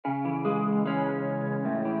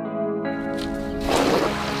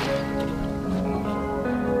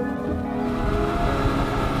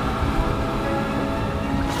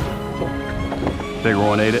Bigger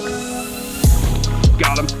one ate it.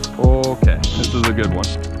 Got him. Okay, this is a good one.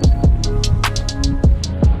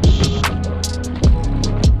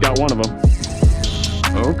 Got one of them.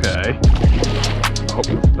 Okay. Oh,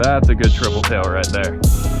 that's a good triple tail right there.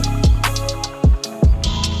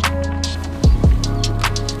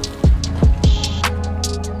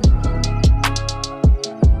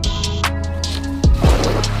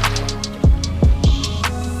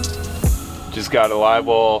 Just got a live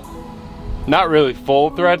well, not really full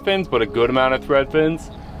thread fins, but a good amount of thread fins.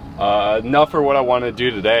 Enough for what I want to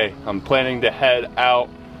do today. I'm planning to head out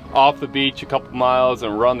off the beach a couple miles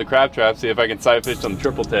and run the crab trap, see if I can sight fish some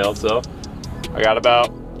triple tail. So I got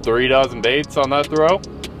about 3 dozen baits on that throw.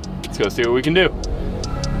 Let's go see what we can do.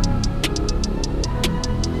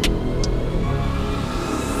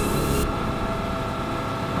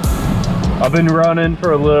 I've been running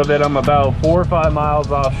for a little bit. I'm about 4 or 5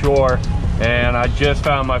 miles offshore, and I just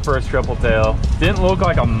found my first triple tail. Didn't look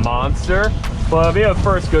like a monster, but it'll be a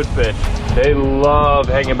first good fish. They love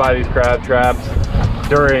hanging by these crab traps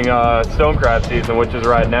during stone crab season, which is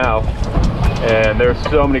right now. And there's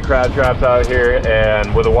so many crab traps out here,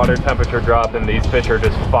 and with the water temperature dropping, these fish are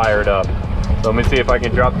just fired up. So let me see if I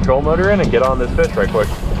can drop the troll motor in and get on this fish right quick.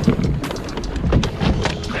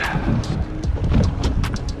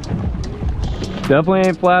 Definitely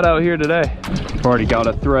ain't flat out here today. I've already got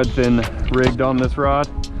a thread fin rigged on this rod,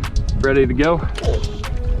 ready to go.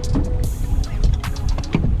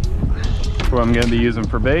 That's what I'm gonna be using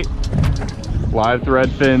for bait. Live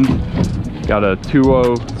thread fin. Got a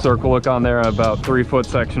 2.0 circle hook on there, about 3-foot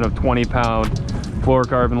section of 20-pound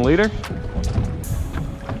fluorocarbon leader.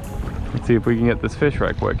 Let's see if we can get this fish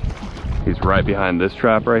right quick. He's right behind this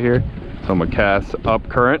trap right here, so I'm gonna cast up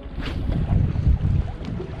current.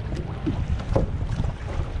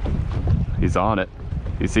 He's on it.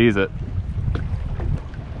 He sees it.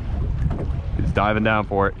 He's diving down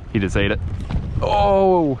for it. He just ate it.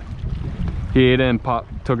 Oh! He ate it and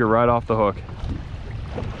took it right off the hook.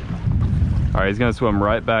 All right, he's gonna swim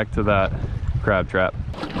right back to that crab trap.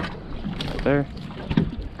 There.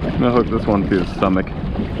 I'm gonna hook this one to his stomach.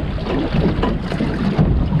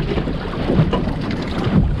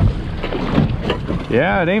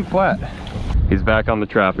 Yeah, it ain't flat. He's back on the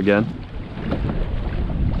trap again.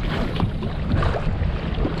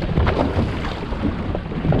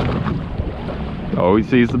 Oh, he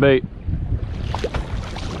sees the bait.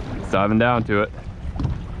 He's diving down to it.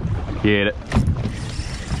 He ate it.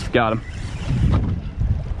 Got him.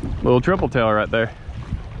 Little triple tail right there.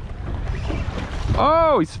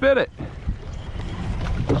 Oh, he spit it.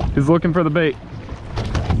 He's looking for the bait.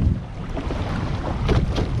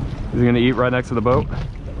 Is he gonna eat right next to the boat?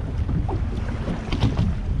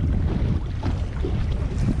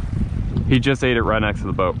 He just ate it right next to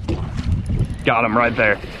the boat. Got him right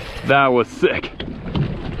there. That was sick.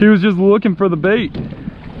 He was just looking for the bait.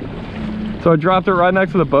 So I dropped it right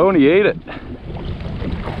next to the boat and he ate it.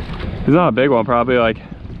 He's not a big one, probably like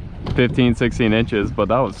 15, 16 inches, but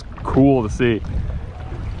that was cool to see.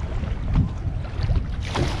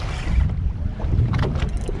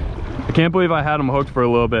 I can't believe I had him hooked for a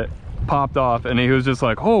little bit, popped off, and he was just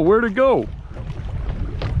like, oh, where'd it go?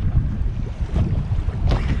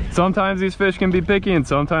 Sometimes these fish can be picky and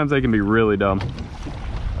sometimes they can be really dumb.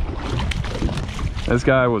 This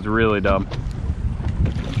guy was really dumb.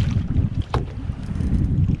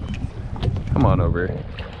 Come on over here.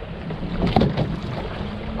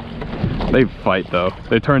 They fight though.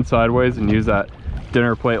 They turn sideways and use that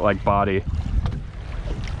dinner plate like body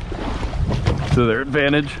to their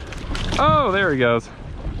advantage. Oh, there he goes.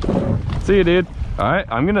 See you, dude. All right,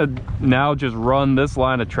 I'm gonna now just run this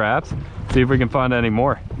line of traps, see if we can find any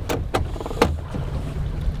more.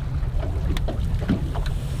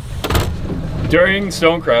 During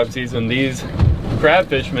stone crab season, these crab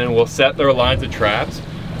fishermen will set their lines of traps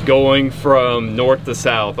going from north to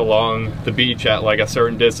south along the beach at like a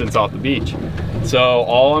certain distance off the beach. So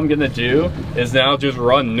all I'm gonna do is now just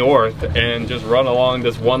run north and just run along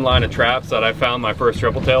this one line of traps that I found my first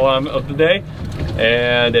triple tail on of the day.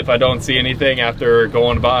 And if I don't see anything after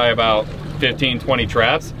going by about 15-20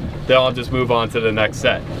 traps, then I'll just move on to the next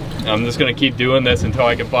set. I'm just gonna keep doing this until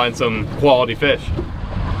I can find some quality fish.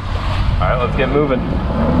 All right, let's get moving.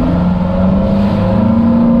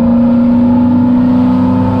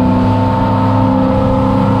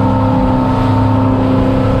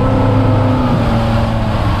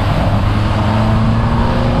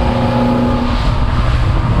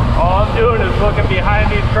 All I'm doing is looking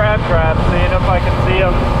behind these crab traps, seeing if I can see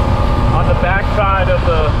them on the back side of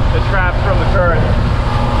the traps from the current.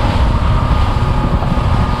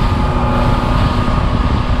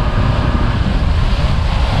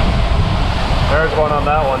 There's one on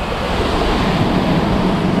that one.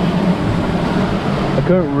 I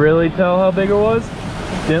couldn't really tell how big it was.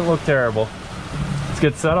 Didn't look terrible. Let's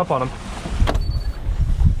get set up on him.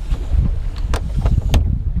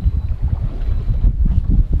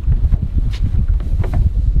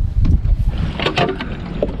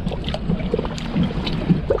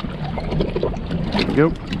 There we go.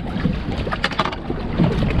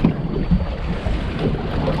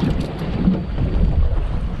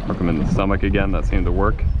 Hook him in the stomach again. That seemed to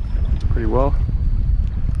work pretty well.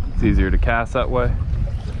 It's easier to cast that way.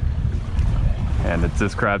 And it's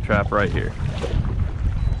this crab trap right here.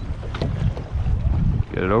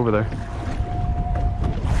 Get it over there.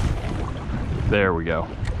 There we go.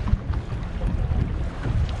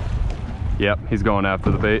 Yep, he's going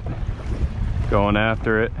after the bait. Going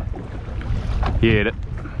after it. He ate it.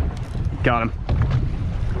 Got him.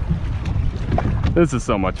 This is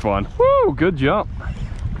so much fun. Woo, good jump.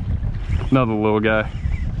 Another little guy.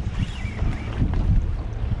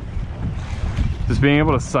 Just being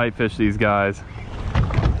able to sight fish these guys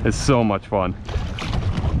is so much fun.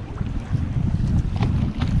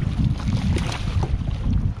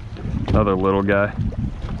 Another little guy.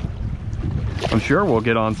 I'm sure we'll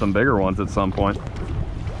get on some bigger ones at some point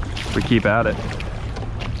if we keep at it.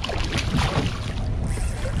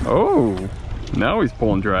 Oh, now he's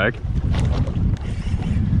pulling drag.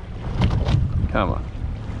 Come on.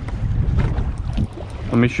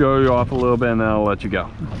 Let me show you off a little bit and then I'll let you go.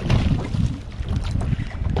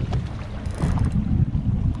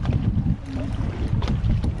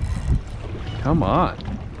 Come on.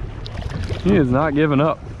 He is not giving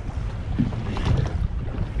up.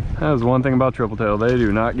 That is one thing about Tripletail. They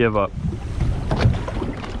do not give up.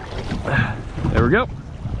 There we go.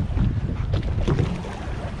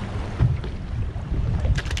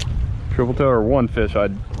 Tripletail are one fish I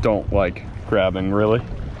don't like grabbing, really.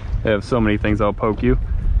 They have so many things that'll poke you.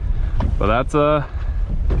 But that's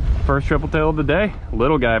first Tripletail of the day.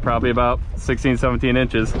 Little guy, probably about 16, 17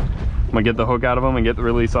 inches. I'm gonna get the hook out of him and get the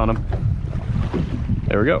release on him.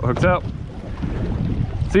 There we go, hook's out.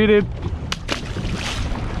 See you, dude.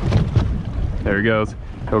 There he goes.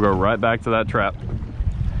 He'll go right back to that trap.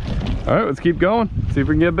 All right, let's keep going. See if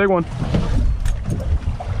we can get a big one.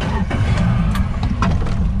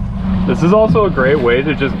 This is also a great way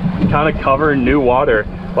to just kind of cover new water.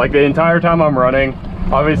 Like the entire time I'm running,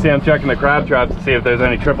 obviously I'm checking the crab traps to see if there's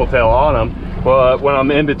any Tripletail on them. But when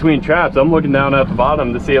I'm in between traps, I'm looking down at the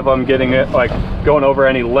bottom to see if I'm getting it, like going over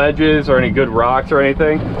any ledges or any good rocks or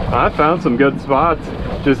anything. I found some good spots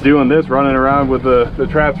just doing this, running around with the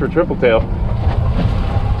traps for Tripletail.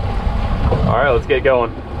 All right, let's get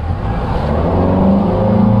going.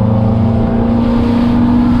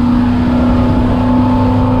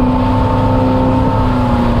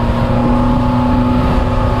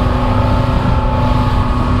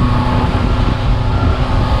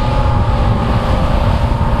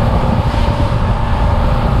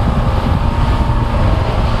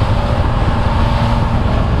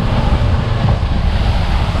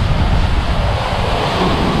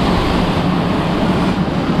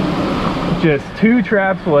 Just 2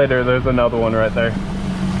 traps later, there's another one right there.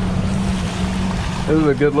 This is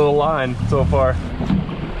a good little line so far.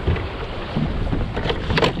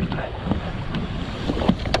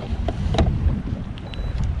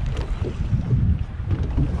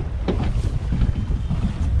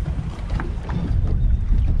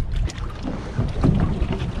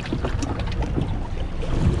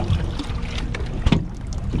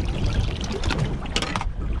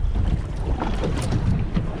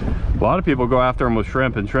 A lot of people go after them with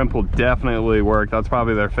shrimp, and shrimp will definitely work. That's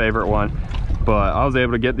probably their favorite one. But I was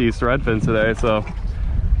able to get these thread fins today, so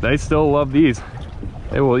they still love these.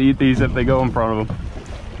 They will eat these if they go in front of them.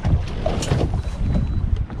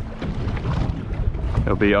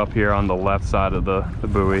 He'll be up here on the left side of the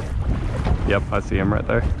buoy. Yep, I see him right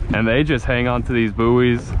there. And they just hang on to these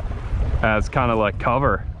buoys as kind of like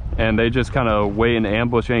cover, and they just kind of wait and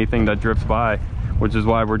ambush anything that drifts by, which is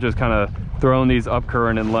why we're just kind of throwing these up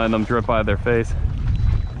current and letting them drip by their face.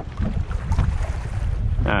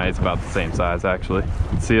 It's about the same size actually.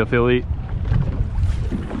 Let's see if he'll eat.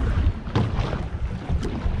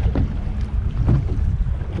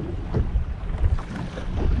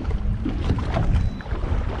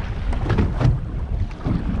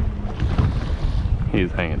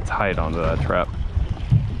 He's hanging tight onto that trap.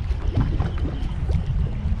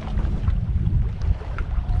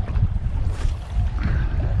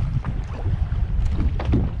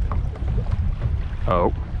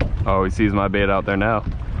 Oh, he sees my bait out there now.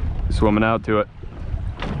 He's swimming out to it.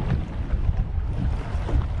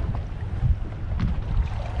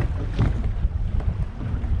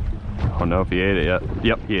 don't know if he ate it yet.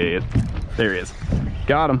 Yep, he ate it. There he is.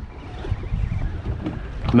 Got him.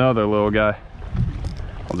 Another little guy.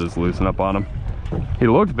 I'll just loosen up on him. He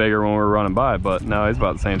looked bigger when we were running by, but now he's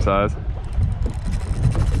about the same size.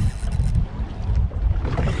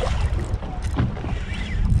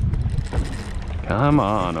 Come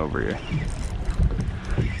on over here.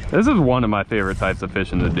 This is one of my favorite types of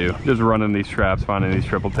fishing to do. Just running these traps, finding these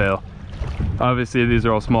triple tail. Obviously these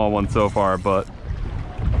are all small ones so far, but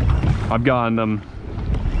I've gotten them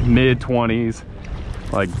mid-20s,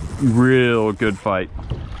 like real good fight.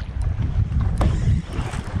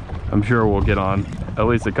 I'm sure we'll get on at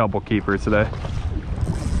least a couple keepers today.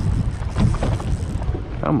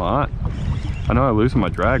 Come on. I know I loosened my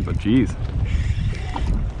drag, but geez.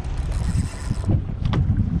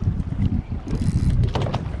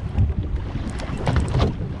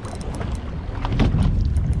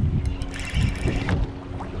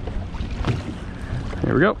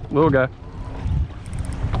 Here we go, little guy.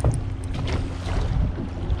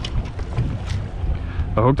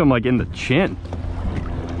 I hooked him like in the chin.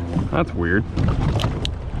 That's weird.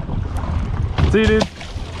 See you, dude.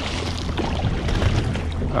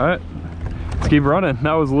 All right, let's keep running.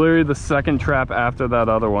 That was literally the second trap after that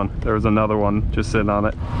other one. There was another one just sitting on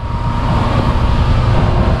it. All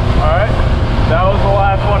right, that was the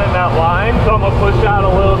last one in that line. So I'm gonna push out a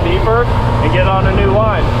little deeper and get on a new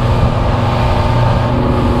line.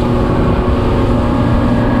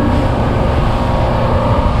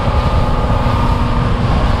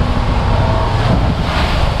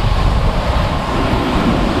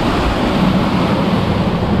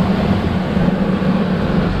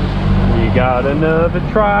 Got another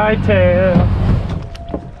tri-tail.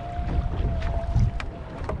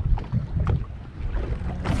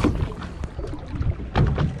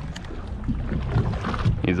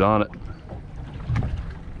 He's on it.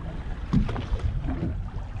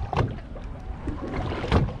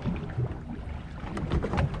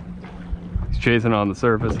 He's chasing on the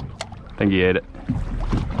surface. I think he ate it.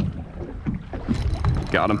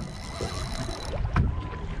 Got him.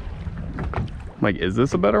 Like, is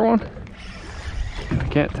this a better one?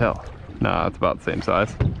 I can't tell. Nah, it's about the same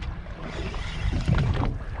size.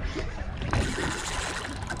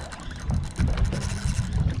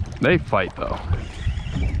 They fight though.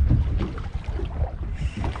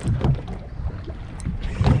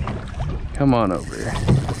 Come on over here.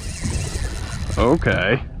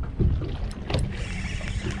 Okay.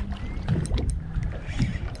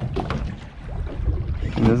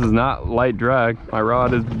 And this is not light drag. My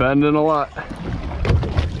rod is bending a lot.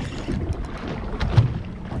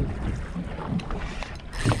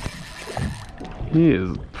 He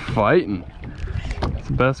is fighting. It's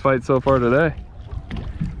the best fight so far today.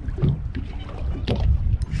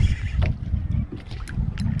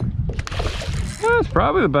 Yeah, it's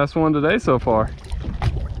probably the best one today so far.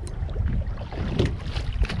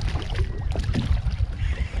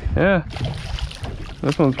 Yeah.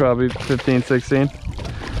 This one's probably 15, 16.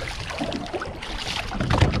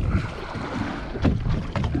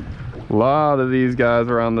 A lot of these guys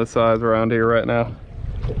around this size around here right now.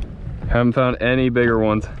 Haven't found any bigger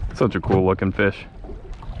ones. Such a cool looking fish.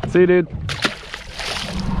 See you, dude.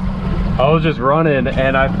 I was just running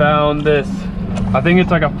and I found this, I think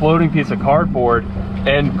it's like a floating piece of cardboard,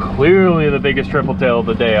 and clearly the biggest triple tail of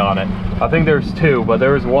the day on it. I think there's two, but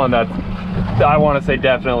there's one that's, I want to say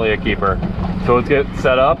definitely a keeper. So let's get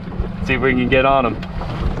set up, see if we can get on him.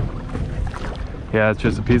 Yeah, it's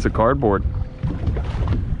just a piece of cardboard.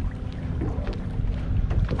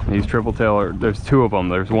 These triple tail are, there's two of them.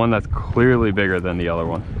 There's one that's clearly bigger than the other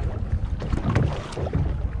one.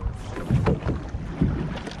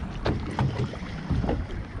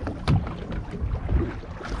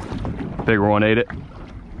 Bigger one ate it.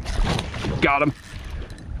 Got him.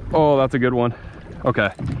 Oh, that's a good one. Okay,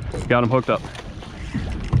 got him hooked up.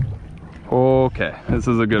 Okay, this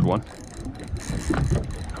is a good one.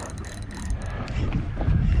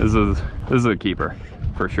 This is a keeper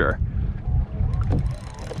for sure.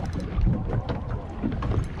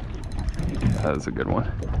 That was a good one.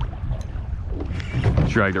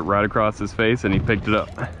 Dragged it right across his face and he picked it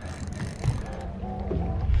up.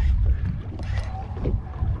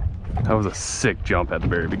 That was a sick jump at the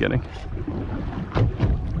very beginning.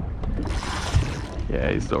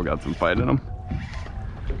 Yeah, he's still got some fight in him.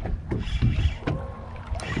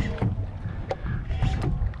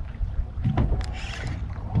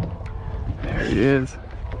 There he is.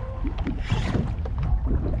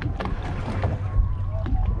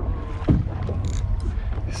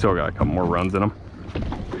 Still got a couple more runs in him.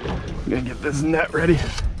 I'm gonna get this net ready.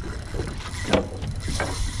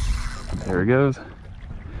 There he goes.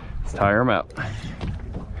 Let's tire him out.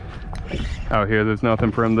 Out here, there's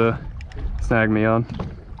nothing for him to snag me on.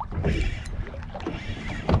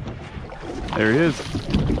 There he is.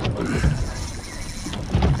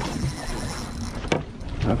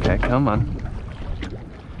 Okay, come on.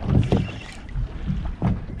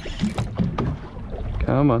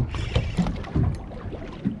 Come on.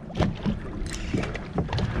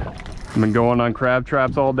 I've been going on crab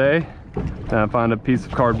traps all day, and I find a piece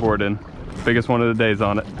of cardboard in. Biggest one of the days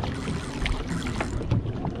on it.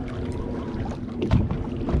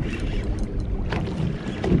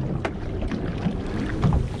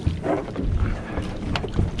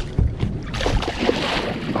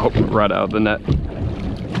 Oh, right out of the net.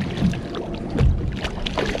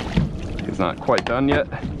 He's not quite done yet.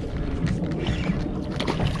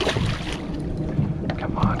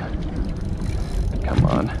 Come on. Come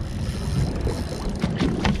on.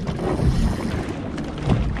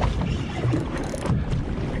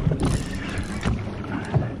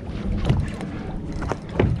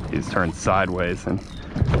 He's turned sideways and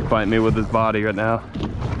fighting me with his body right now.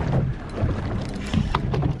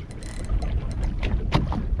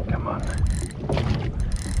 Come on.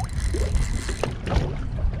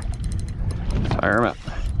 Tire him out.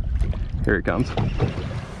 Here he comes.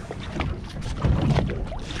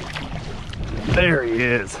 There he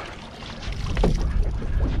is.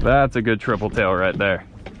 That's a good triple tail right there.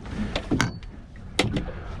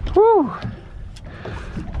 Whew.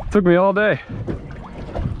 Took me all day.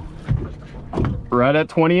 Right at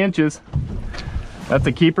 20 inches. That's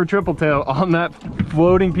a keeper triple tail on that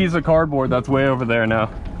floating piece of cardboard that's way over there now.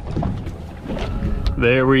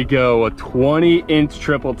 There we go, a 20-inch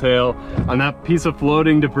triple tail on that piece of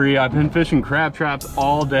floating debris. I've been fishing crab traps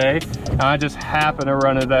all day, and I just happened to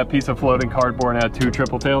run into that piece of floating cardboard and had 2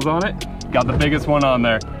 triple tails on it. Got the biggest one on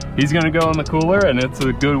there. He's gonna go in the cooler, and it's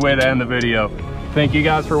a good way to end the video. Thank you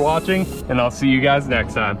guys for watching, and I'll see you guys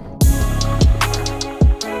next time.